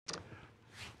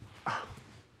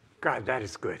God, that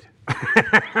is good.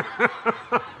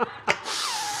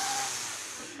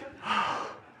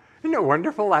 Isn't it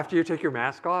wonderful after you take your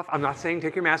mask off? I'm not saying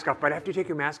take your mask off, but after you take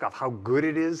your mask off, how good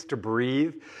it is to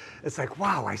breathe. It's like,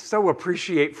 wow, I so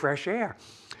appreciate fresh air.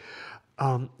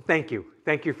 Thank you.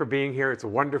 Thank you for being here. It's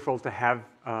wonderful to have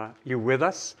you with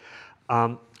us.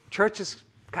 Church has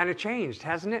kind of changed,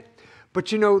 hasn't it?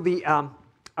 But you know,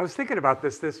 I was thinking about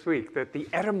this week, that the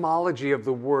etymology of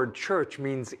the word church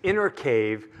means inner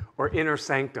cave or inner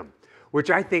sanctum,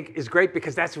 which I think is great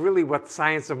because that's really what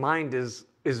Science of Mind is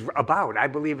about. I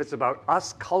believe it's about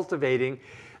us cultivating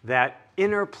that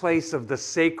inner place of the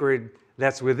sacred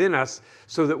that's within us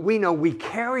so that we know we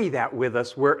carry that with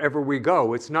us wherever we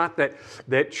go. It's not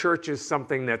that church is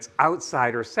something that's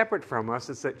outside or separate from us.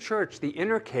 It's that church, the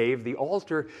inner cave, the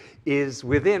altar, is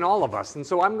within all of us. And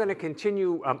so I'm going to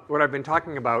continue what I've been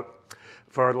talking about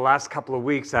for the last couple of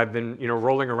weeks. I've been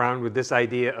rolling around with this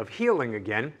idea of healing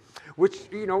again, which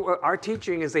our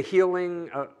teaching is a healing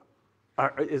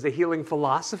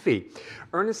philosophy.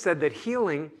 Ernest said that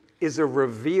healing is a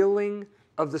revealing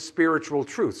of the spiritual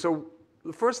truth. So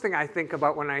the first thing I think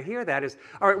about when I hear that is,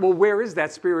 all right, well, where is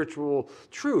that spiritual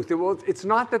truth? Well, it's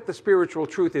not that the spiritual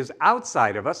truth is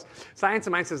outside of us. Science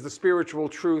of Mind says the spiritual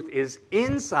truth is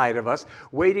inside of us,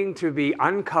 waiting to be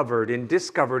uncovered and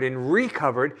discovered and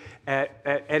recovered at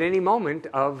any moment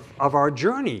of our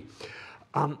journey.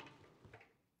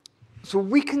 So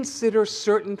we consider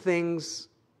certain things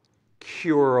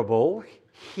curable,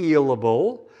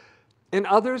 healable, and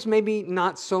others maybe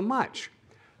not so much.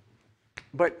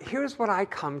 But here's what I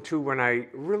come to when I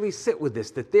really sit with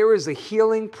this, that there is a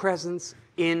healing presence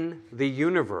in the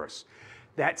universe.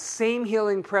 That same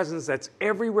healing presence that's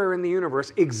everywhere in the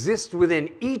universe exists within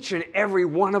each and every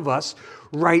one of us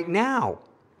right now.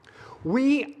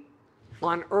 We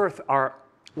on earth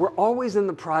we're always in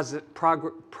the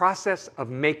process of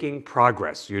making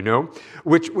progress,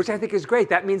 which I think is great.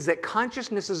 That means that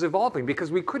consciousness is evolving, because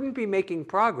we couldn't be making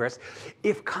progress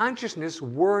if consciousness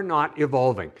were not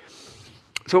evolving.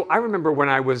 So I remember when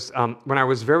I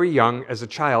was very young as a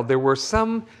child, there were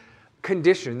some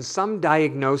conditions, some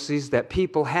diagnoses that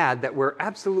people had that were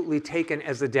absolutely taken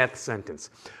as a death sentence.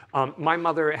 My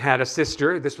mother had a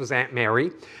sister, this was Aunt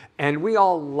Mary, and we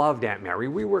all loved Aunt Mary.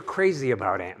 We were crazy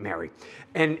about Aunt Mary.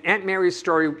 And Aunt Mary's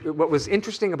story, what was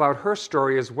interesting about her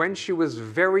story is when she was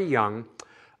very young,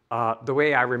 the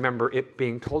way I remember it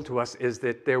being told to us is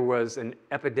that there was an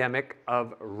epidemic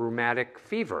of rheumatic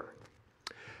fever.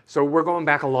 So we're going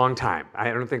back a long time.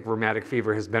 I don't think rheumatic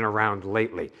fever has been around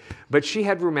lately. But she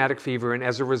had rheumatic fever, and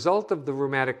as a result of the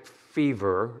rheumatic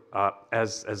fever,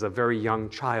 as a very young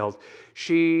child,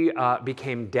 she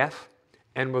became deaf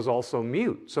and was also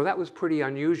mute. So that was pretty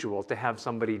unusual to have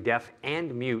somebody deaf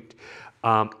and mute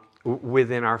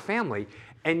within our family.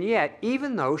 And yet,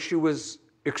 even though she was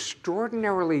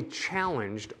extraordinarily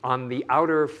challenged on the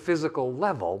outer physical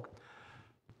level,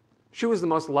 she was the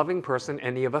most loving person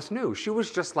any of us knew. She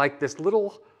was just like this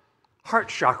little heart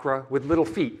chakra with little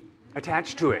feet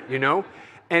attached to it,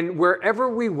 And wherever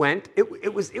we went,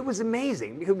 it was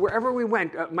amazing. Because wherever we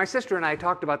went, my sister and I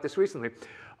talked about this recently,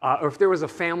 or if there was a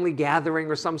family gathering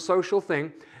or some social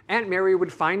thing, Aunt Mary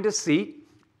would find a seat,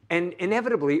 and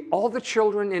inevitably all the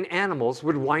children and animals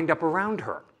would wind up around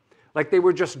her. Like they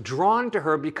were just drawn to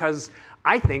her because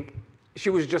I think she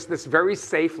was just this very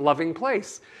safe, loving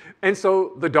place. And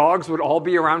so the dogs would all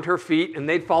be around her feet and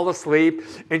they'd fall asleep,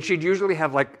 and she'd usually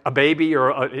have like a baby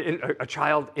or a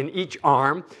child in each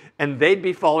arm, and they'd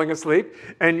be falling asleep,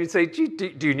 and you'd say, gee,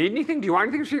 do you need anything? Do you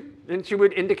want anything? And she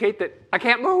would indicate that, I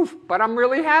can't move, but I'm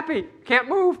really happy. Can't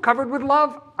move, covered with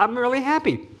love, I'm really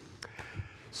happy.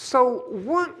 So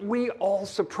weren't we all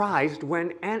surprised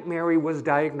when Aunt Mary was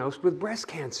diagnosed with breast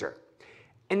cancer?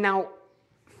 And now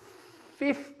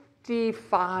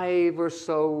 55 or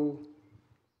so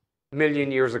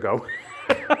million years ago,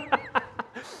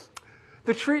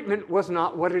 the treatment was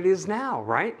not what it is now,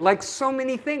 right? Like so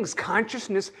many things,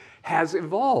 consciousness has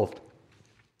evolved.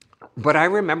 But I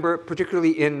remember,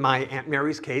 particularly in my Aunt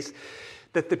Mary's case,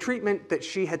 that the treatment that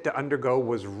she had to undergo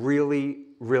was really,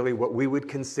 really what we would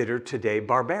consider today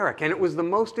barbaric. And it was the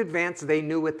most advanced they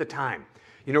knew at the time.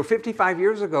 55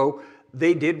 years ago,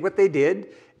 they did what they did,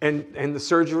 and the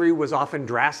surgery was often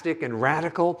drastic and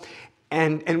radical.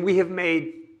 And we have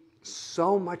made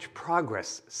so much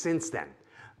progress since then.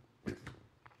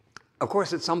 Of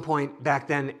course, at some point back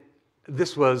then,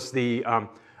 this was the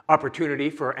opportunity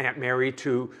for Aunt Mary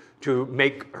to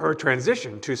make her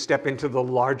transition, to step into the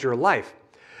larger life.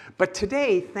 But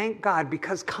today, thank God,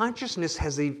 because consciousness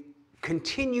has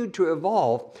continued to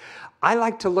evolve, I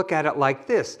like to look at it like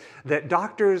this, that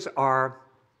doctors are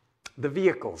the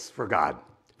vehicles for God.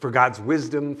 for God's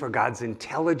wisdom, for God's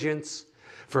intelligence,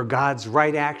 for God's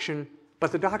right action.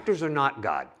 But the doctors are not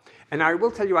God. And I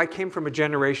will tell you, I came from a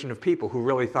generation of people who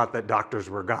really thought that doctors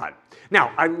were God.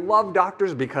 Now, I love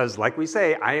doctors because, like we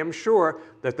say, I am sure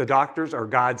that the doctors are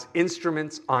God's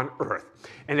instruments on earth.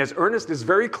 And as Ernest is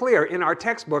very clear in our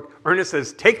textbook, Ernest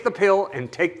says, take the pill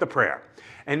and take the prayer.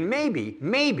 And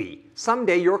maybe,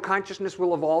 someday your consciousness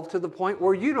will evolve to the point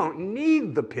where you don't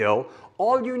need the pill.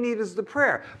 All you need is the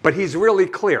prayer. But he's really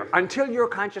clear. Until your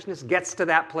consciousness gets to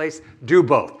that place, do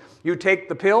both. You take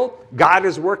the pill, God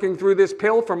is working through this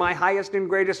pill for my highest and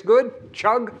greatest good,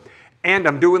 chug, and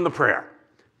I'm doing the prayer.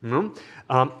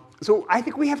 So I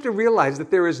think we have to realize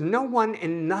that there is no one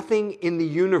and nothing in the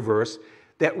universe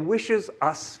that wishes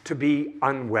us to be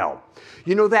unwell.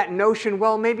 You know that notion,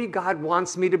 well, maybe God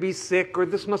wants me to be sick, or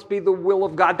this must be the will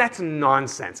of God. That's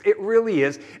nonsense. It really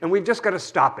is, and we've just got to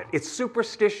stop it. It's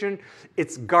superstition.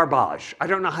 It's garbage. I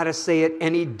don't know how to say it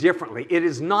any differently. It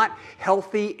is not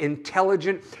healthy,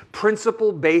 intelligent,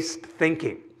 principle-based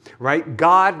thinking, right?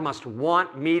 God must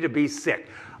want me to be sick.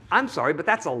 I'm sorry, but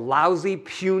that's a lousy,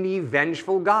 puny,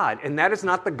 vengeful God. And that is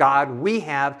not the God we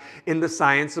have in the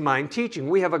Science of Mind teaching.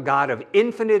 We have a God of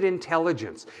infinite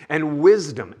intelligence and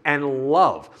wisdom and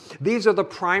love. These are the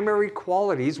primary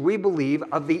qualities, we believe,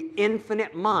 of the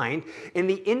infinite mind. And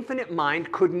the infinite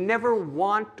mind could never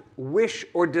want, wish,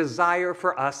 or desire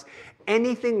for us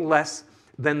anything less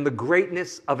than the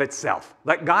greatness of itself.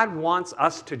 That God wants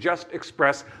us to just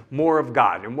express more of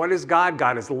God. And what is God?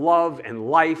 God is love and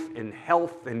life and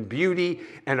health and beauty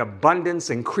and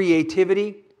abundance and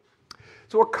creativity.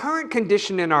 So a current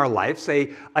condition in our life,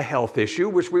 say a health issue,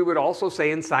 which we would also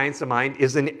say in Science of Mind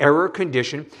is an error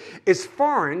condition, is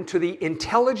foreign to the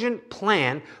intelligent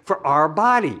plan for our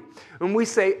body. And we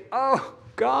say, oh,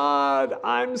 God,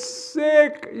 I'm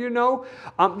sick, you know.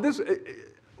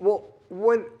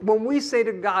 When we say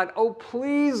to God, oh,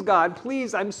 please, God,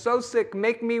 please, I'm so sick,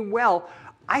 make me well,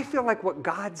 I feel like what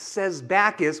God says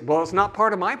back is, well, it's not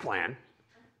part of my plan.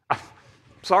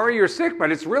 Sorry you're sick,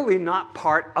 but it's really not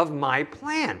part of my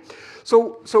plan.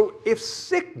 So if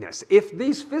sickness, if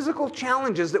these physical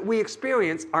challenges that we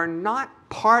experience are not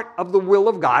part of the will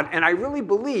of God, and I really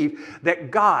believe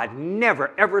that God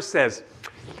never, ever says,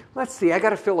 let's see, I got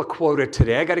to fill a quota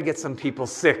today. I got to get some people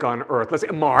sick on earth. Let's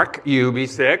say, Mark, you be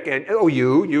sick. And oh,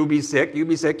 you be sick. You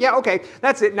be sick. Yeah, okay,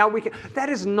 that's it. Now we can. That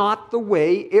is not the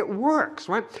way it works,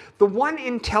 right? The one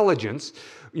intelligence,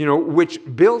 you know, which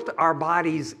built our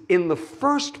bodies in the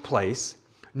first place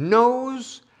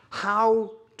knows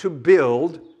how to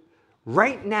build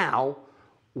right now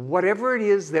whatever it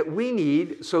is that we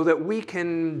need so that we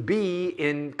can be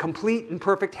in complete and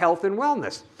perfect health and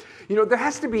wellness. You know, there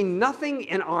has to be nothing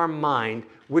in our mind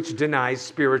which denies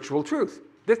spiritual truth.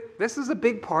 This is a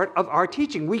big part of our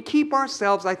teaching. We keep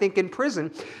ourselves, I think, in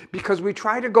prison because we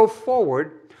try to go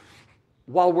forward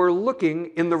while we're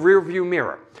looking in the rearview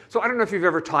mirror. So I don't know if you've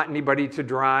ever taught anybody to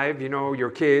drive, you know, your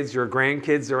kids, your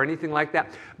grandkids, or anything like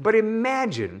that. But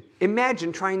imagine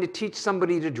trying to teach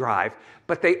somebody to drive,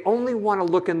 but they only want to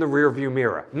look in the rearview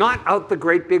mirror, not out the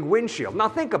great big windshield. Now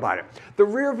think about it. The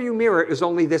rearview mirror is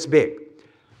only this big,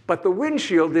 but the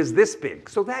windshield is this big.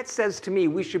 So that says to me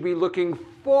we should be looking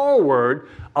forward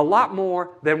a lot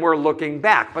more than we're looking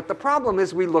back. But the problem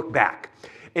is we look back.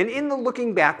 And in the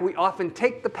looking back, we often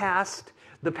take the past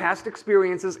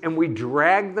experiences, and we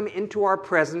drag them into our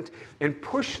present and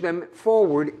push them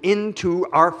forward into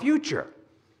our future.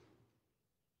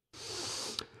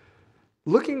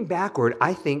 Looking backward,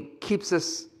 I think, keeps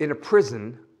us in a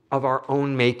prison of our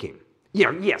own making.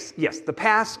 Yeah, yes, the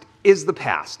past is the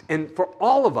past. And for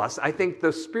all of us, I think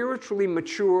the spiritually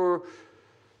mature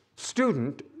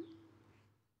student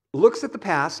looks at the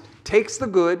past, takes the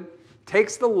good,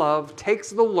 takes the love, takes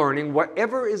the learning,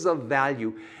 whatever is of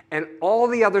value, and all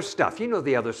the other stuff. You know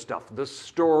the other stuff, the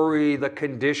story, the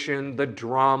condition, the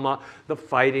drama, the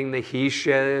fighting, the he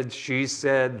said, she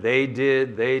said, they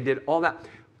did, all that.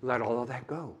 Let all of that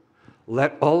go.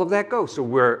 Let all of that go. So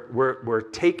we're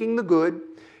taking the good,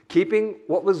 keeping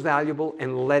what was valuable,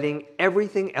 and letting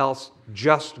everything else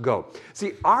just go.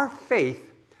 See, our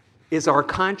faith is our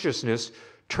consciousness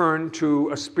turned to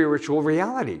a spiritual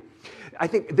reality. I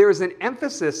think there's an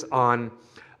emphasis on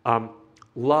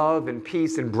love and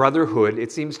peace and brotherhood,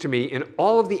 it seems to me, in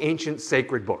all of the ancient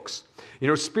sacred books. You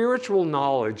know, spiritual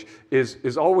knowledge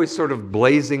is always sort of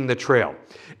blazing the trail.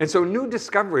 And so new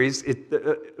discoveries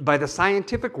by the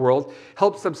scientific world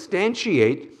help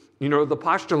substantiate, you know, the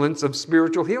postulates of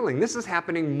spiritual healing. This is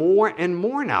happening more and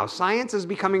more now. Science is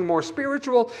becoming more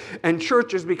spiritual, and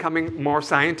church is becoming more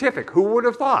scientific. Who would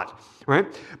have thought, right?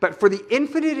 But for the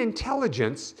infinite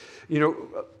intelligence, you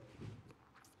know,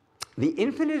 The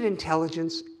infinite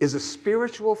intelligence is a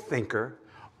spiritual thinker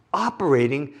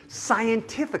operating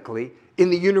scientifically in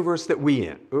the universe that we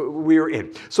are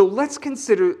in. So let's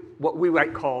consider what we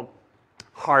might call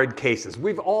hard cases.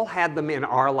 We've all had them in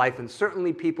our life, and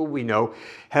certainly people we know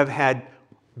have had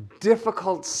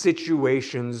difficult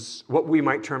situations, what we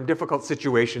might term difficult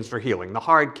situations for healing, the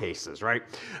hard cases, right?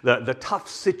 The tough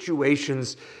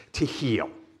situations to heal.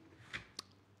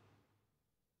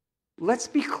 Let's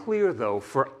be clear, though,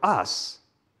 for us,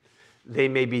 they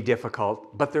may be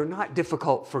difficult, but they're not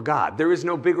difficult for God. There is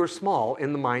no big or small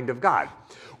in the mind of God.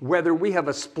 Whether we have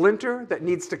a splinter that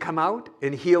needs to come out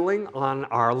in healing on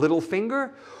our little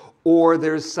finger, or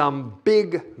there's some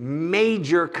big,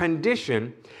 major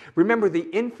condition, remember, the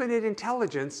infinite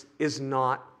intelligence is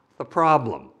not the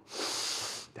problem.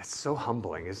 That's so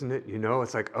humbling, isn't it? You know,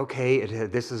 it's like, okay,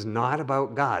 this is not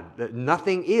about God.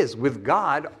 Nothing is. With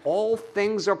God, all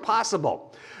things are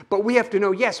possible. But we have to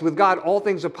know, yes, with God, all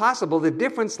things are possible. The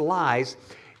difference lies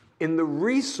in the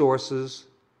resources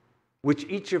which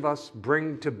each of us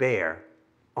bring to bear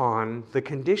on the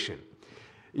condition.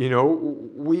 You know,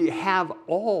 we have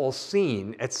all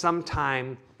seen at some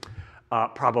time,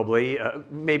 probably,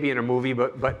 maybe in a movie,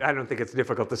 but I don't think it's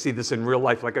difficult to see this in real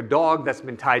life, like a dog that's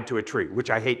been tied to a tree, which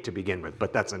I hate to begin with,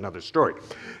 but that's another story.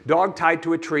 Dog tied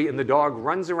to a tree, and the dog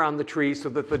runs around the tree so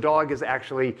that the dog is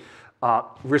actually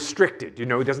restricted. You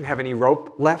know, he doesn't have any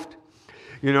rope left,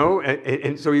 you know,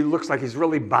 and so he looks like he's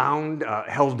really bound,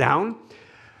 held down.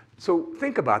 So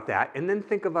think about that, and then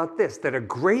think about this, that a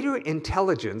greater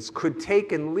intelligence could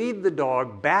take and lead the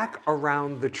dog back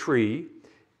around the tree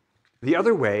the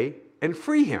other way and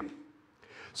free him.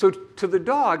 So to the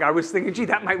dog, I was thinking, gee,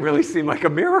 that might really seem like a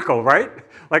miracle, right?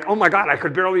 Like, oh my God, I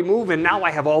could barely move, and now I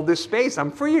have all this space,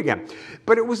 I'm free again.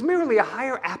 But it was merely a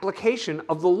higher application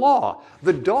of the law.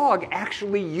 The dog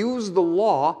actually used the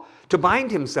law to bind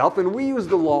himself, and we use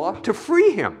the law to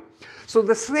free him. So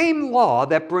the same law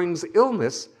that brings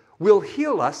illness will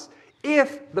heal us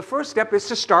if the first step is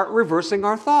to start reversing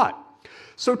our thought.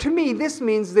 So to me, this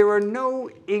means there are no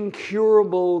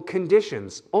incurable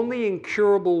conditions, only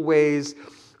incurable ways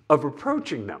of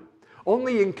approaching them,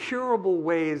 only incurable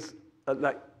ways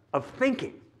of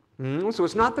thinking. So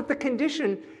it's not that the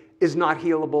condition is not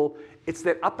healable, it's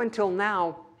that up until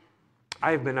now,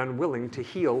 I've been unwilling to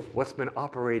heal what's been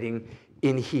operating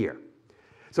in here.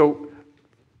 So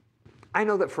I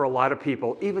know that for a lot of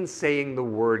people, even saying the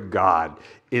word God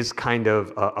is kind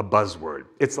of a buzzword.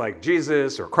 It's like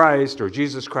Jesus or Christ or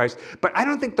Jesus Christ, but I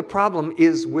don't think the problem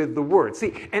is with the word.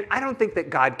 See, and I don't think that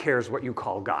God cares what you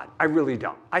call God. I really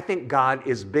don't. I think God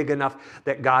is big enough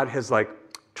that God has like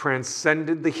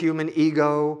transcended the human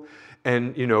ego,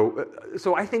 and you know,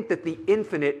 so I think that the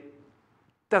infinite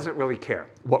doesn't really care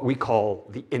what we call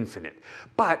the infinite.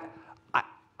 But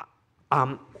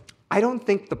I don't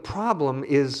think the problem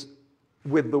is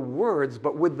with the words,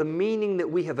 but with the meaning that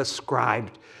we have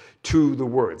ascribed to the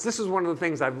words. This is one of the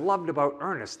things I've loved about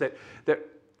Ernest, that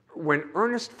when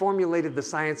Ernest formulated the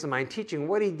science of mind teaching,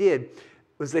 what he did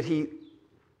was that he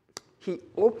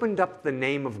opened up the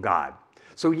name of God.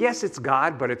 So yes, it's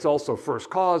God, but it's also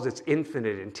first cause, it's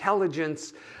infinite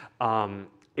intelligence,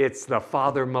 it's the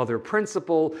father-mother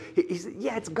principle. He said,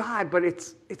 yeah, it's God, but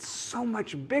it's so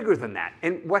much bigger than that.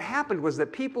 And what happened was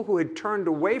that people who had turned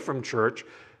away from church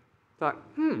thought,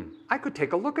 I could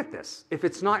take a look at this. If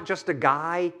it's not just a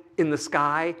guy in the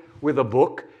sky with a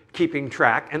book keeping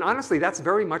track, and honestly, that's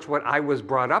very much what I was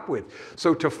brought up with.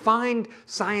 So to find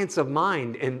science of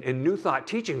mind and New Thought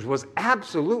teachings was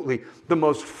absolutely the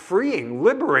most freeing,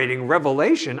 liberating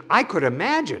revelation I could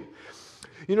imagine.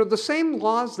 You know, the same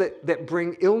laws that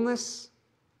bring illness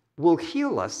will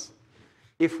heal us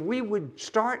if we would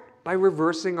start by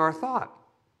reversing our thought.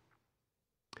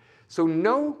 So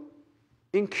no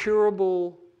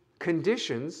incurable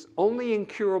conditions, only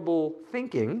incurable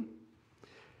thinking.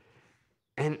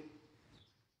 And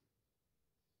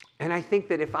I think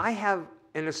that if I have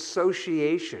an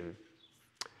association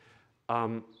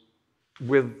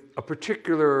with a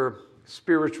particular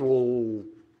spiritual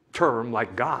term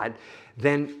like God,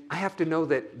 then I have to know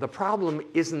that the problem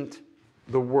isn't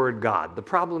the word God. The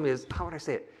problem is, how would I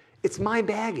say it? It's my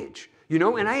baggage. You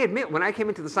know, and I admit, when I came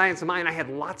into the science of mind, I had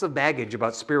lots of baggage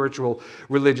about spiritual,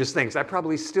 religious things. I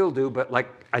probably still do, but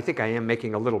like, I think I am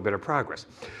making a little bit of progress.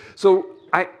 So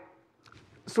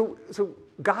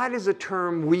God is a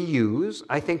term we use,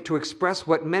 I think, to express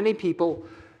what many people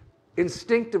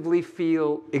instinctively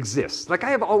feel exists. Like,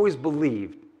 I have always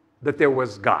believed that there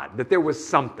was God, that there was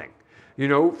something, you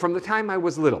know, from the time I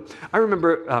was little. I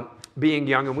remember being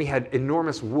young, and we had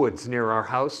enormous woods near our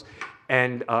house.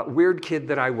 And weird kid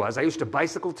that I was, I used to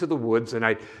bicycle to the woods, and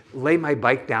I'd lay my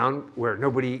bike down where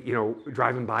nobody,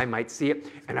 driving by might see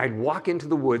it, and I'd walk into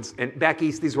the woods. And back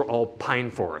east, these were all pine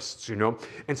forests,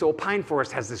 And so a pine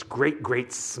forest has this great,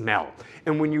 great smell.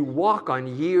 And when you walk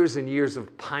on years and years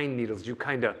of pine needles,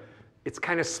 it's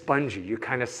kind of spongy. You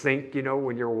kind of sink,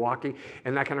 when you're walking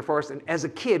in that kind of forest. And as a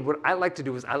kid, what I like to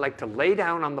do is I like to lay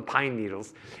down on the pine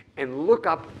needles and look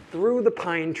up through the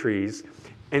pine trees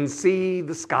and see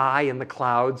the sky and the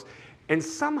clouds. And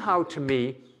somehow, to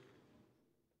me,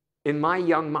 in my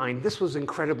young mind, this was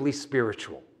incredibly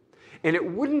spiritual. And it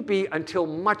wouldn't be until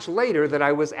much later that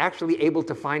I was actually able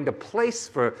to find a place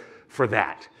for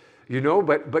that.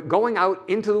 But going out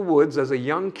into the woods as a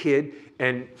young kid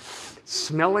and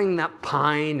smelling that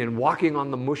pine and walking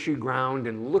on the mushy ground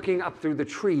and looking up through the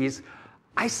trees,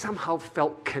 I somehow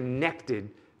felt connected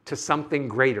to something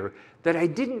greater that I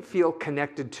didn't feel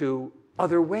connected to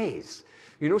other ways.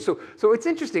 So it's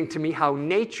interesting to me how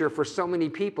nature for so many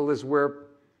people is where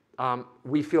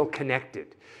we feel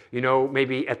connected.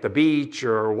 Maybe at the beach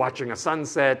or watching a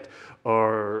sunset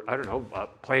or, I don't know,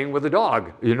 playing with a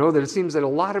dog. That it seems that a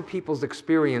lot of people's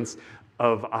experience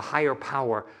of a higher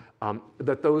power,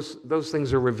 that those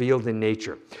things are revealed in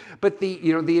nature. But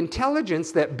the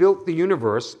intelligence that built the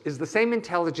universe is the same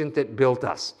intelligence that built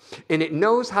us. And it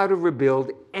knows how to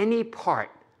rebuild any part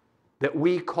that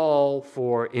we call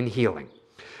for in healing.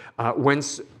 When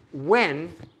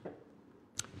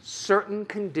certain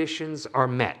conditions are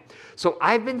met. So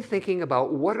I've been thinking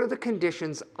about what are the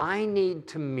conditions I need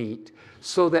to meet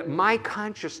so that my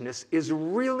consciousness is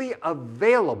really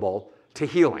available to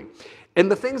healing. And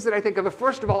the things that I think of,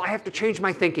 first of all, I have to change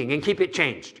my thinking and keep it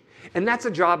changed. And that's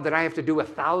a job that I have to do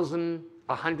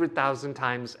 100,000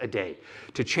 times a day,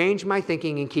 to change my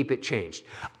thinking and keep it changed.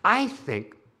 I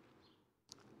think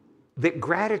that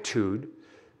gratitude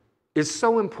is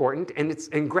so important,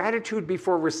 and gratitude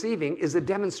before receiving is a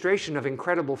demonstration of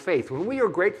incredible faith. When we are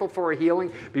grateful for a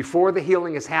healing before the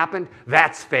healing has happened,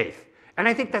 that's faith. And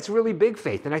I think that's really big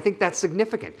faith, and I think that's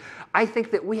significant. I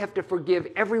think that we have to forgive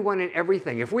everyone and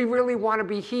everything. If we really want to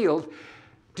be healed,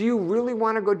 do you really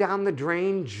want to go down the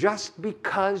drain just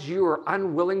because you are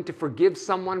unwilling to forgive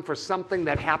someone for something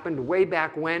that happened way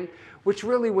back when, which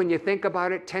really, when you think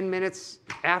about it, 10 minutes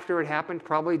after it happened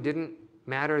probably didn't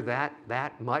matter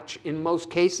that much in most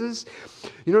cases?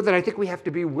 That I think we have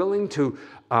to be willing to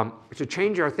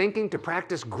change our thinking, to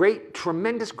practice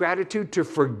tremendous gratitude, to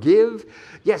forgive.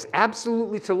 Yes,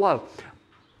 absolutely, to love.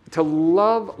 To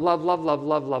love.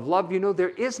 There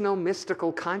is no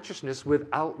mystical consciousness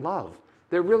without love.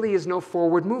 There really is no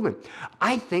forward movement.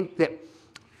 I think that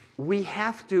we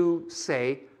have to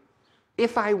say,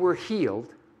 if I were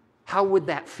healed, how would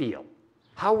that feel?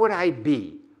 How would I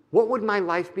be? What would my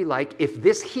life be like if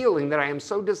this healing that I am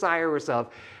so desirous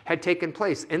of had taken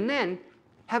place? And then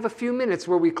have a few minutes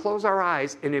where we close our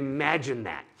eyes and imagine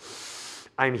that.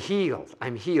 I'm healed.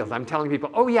 I'm healed. I'm telling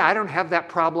people, oh yeah, I don't have that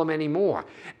problem anymore.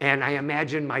 And I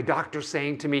imagine my doctor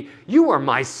saying to me, you are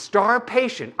my star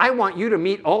patient. I want you to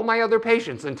meet all my other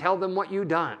patients and tell them what you've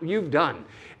done.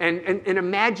 And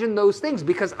imagine those things,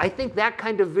 because I think that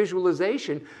kind of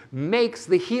visualization makes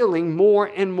the healing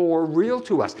more and more real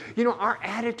to us. Our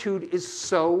attitude is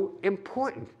so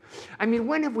important. I mean,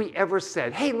 when have we ever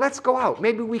said, hey, let's go out.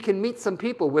 Maybe we can meet some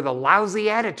people with a lousy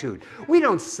attitude. We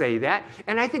don't say that.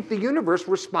 And I think the universe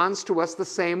responds to us the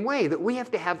same way, that we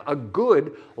have to have a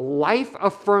good,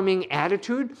 life-affirming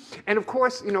attitude. And of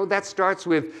course, that starts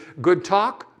with good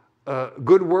talk,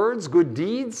 good words, good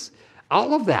deeds,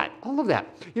 all of that.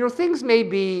 Things may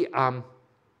be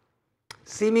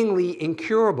seemingly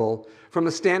incurable from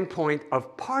a standpoint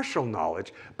of partial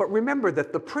knowledge, but remember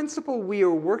that the principle we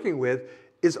are working with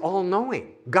is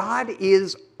all-knowing. God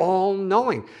is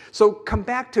all-knowing. So come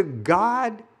back to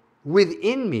God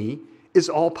within me is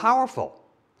all-powerful.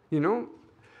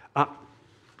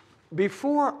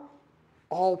 Before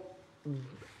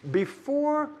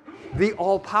the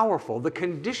all-powerful, the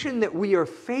condition that we are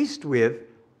faced with,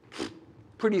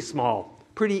 pretty small,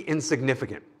 pretty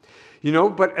insignificant.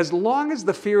 But as long as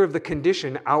the fear of the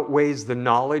condition outweighs the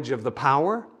knowledge of the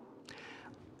power,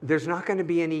 there's not going to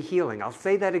be any healing. I'll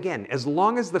say that again. As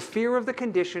long as the fear of the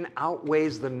condition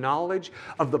outweighs the knowledge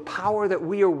of the power that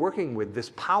we are working with, this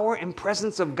power and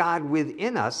presence of God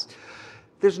within us,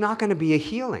 there's not going to be a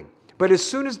healing. But as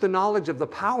soon as the knowledge of the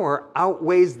power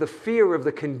outweighs the fear of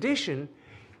the condition,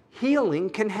 healing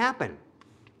can happen.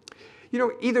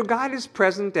 Either God is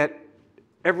present at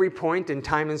every point in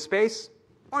time and space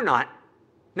or not.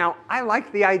 Now, I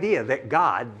like the idea that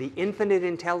God, the infinite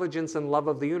intelligence and love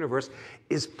of the universe,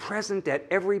 is present at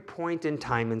every point in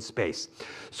time and space.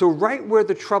 So right where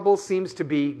the trouble seems to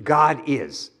be, God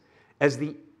is, as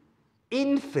the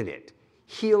infinite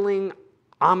healing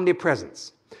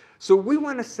omnipresence. So we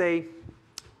want to say,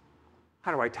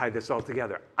 how do I tie this all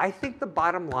together? I think the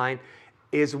bottom line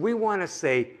is we want to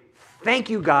say, thank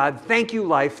you, God, thank you,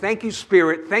 life, thank you,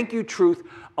 spirit, thank you, truth,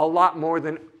 a lot more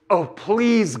than, oh,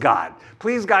 please, God,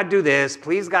 do this,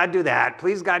 please, God, do that,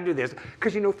 please, God, do this.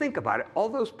 Because, think about it, all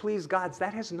those please gods,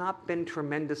 that has not been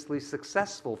tremendously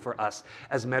successful for us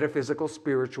as metaphysical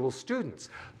spiritual students.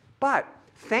 But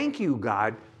thank you,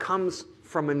 God, comes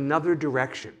from another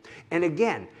direction. And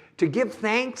again, to give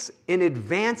thanks in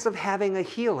advance of having a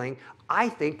healing, I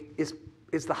think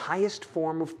is the highest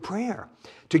form of prayer.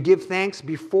 To give thanks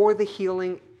before the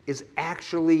healing is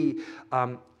actually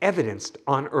evidenced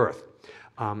on earth.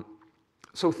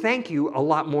 So thank you a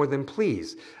lot more than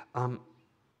please.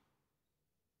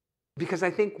 Because I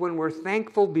think when we're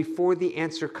thankful before the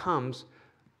answer comes,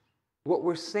 what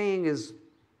we're saying is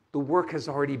the work has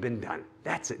already been done.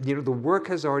 That's it. The work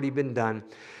has already been done.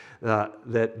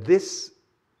 That this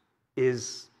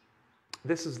is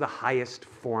the highest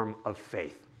form of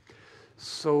faith.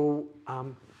 So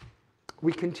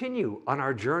we continue on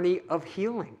our journey of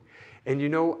healing. And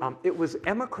it was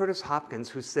Emma Curtis Hopkins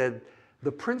who said,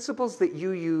 the principles that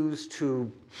you use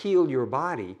to heal your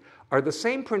body are the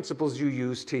same principles you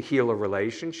use to heal a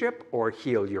relationship or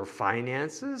heal your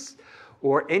finances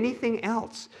or anything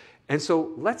else. And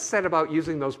so let's set about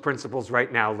using those principles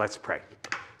right now. Let's pray.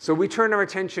 So we turn our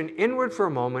attention inward for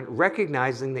a moment,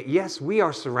 recognizing that yes, we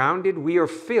are surrounded, we are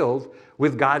filled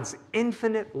with God's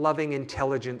infinite, loving,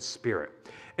 intelligent spirit.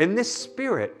 And this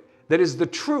spirit that is the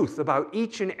truth about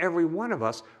each and every one of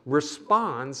us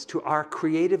responds to our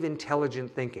creative,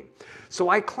 intelligent thinking. So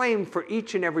I claim for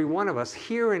each and every one of us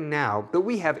here and now that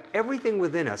we have everything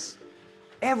within us,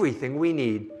 everything we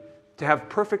need to have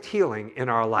perfect healing in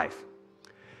our life.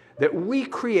 That we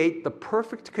create the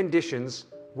perfect conditions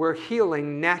where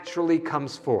healing naturally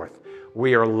comes forth.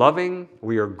 We are loving,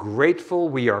 we are grateful,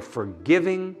 we are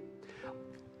forgiving.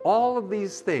 All of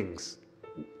these things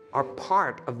are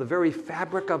part of the very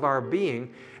fabric of our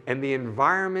being, and the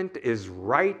environment is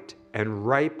right and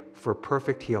ripe for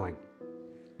perfect healing.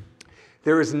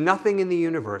 There is nothing in the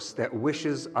universe that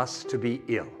wishes us to be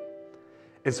ill.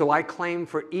 And so I claim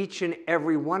for each and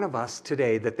every one of us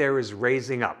today that there is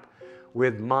raising up.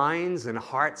 With minds and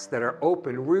hearts that are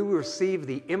open, we receive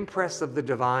the impress of the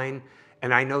divine,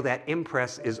 and I know that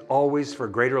impress is always for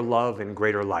greater love and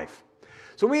greater life.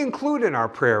 So we include in our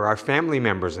prayer our family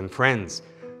members and friends,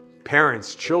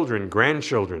 parents, children,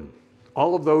 grandchildren,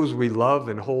 all of those we love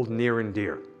and hold near and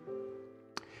dear.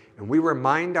 And we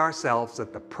remind ourselves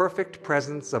that the perfect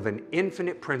presence of an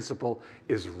infinite principle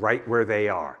is right where they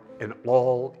are, and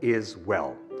all is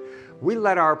well. We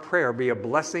let our prayer be a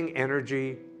blessing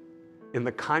energy in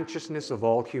the consciousness of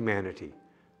all humanity.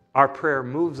 Our prayer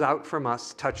moves out from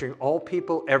us, touching all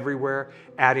people everywhere,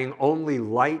 adding only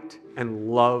light and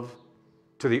love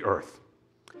to the earth.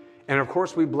 And of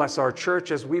course, we bless our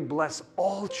church as we bless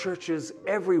all churches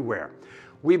everywhere.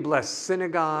 We bless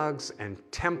synagogues and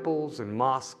temples and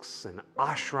mosques and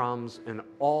ashrams and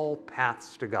all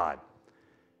paths to God.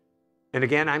 And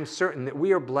again, I'm certain that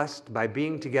we are blessed by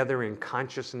being together in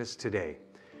consciousness today.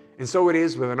 And so it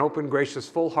is with an open, gracious,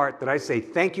 full heart that I say,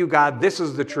 thank you, God, this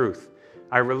is the truth.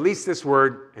 I release this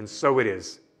word, and so it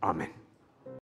is. Amen.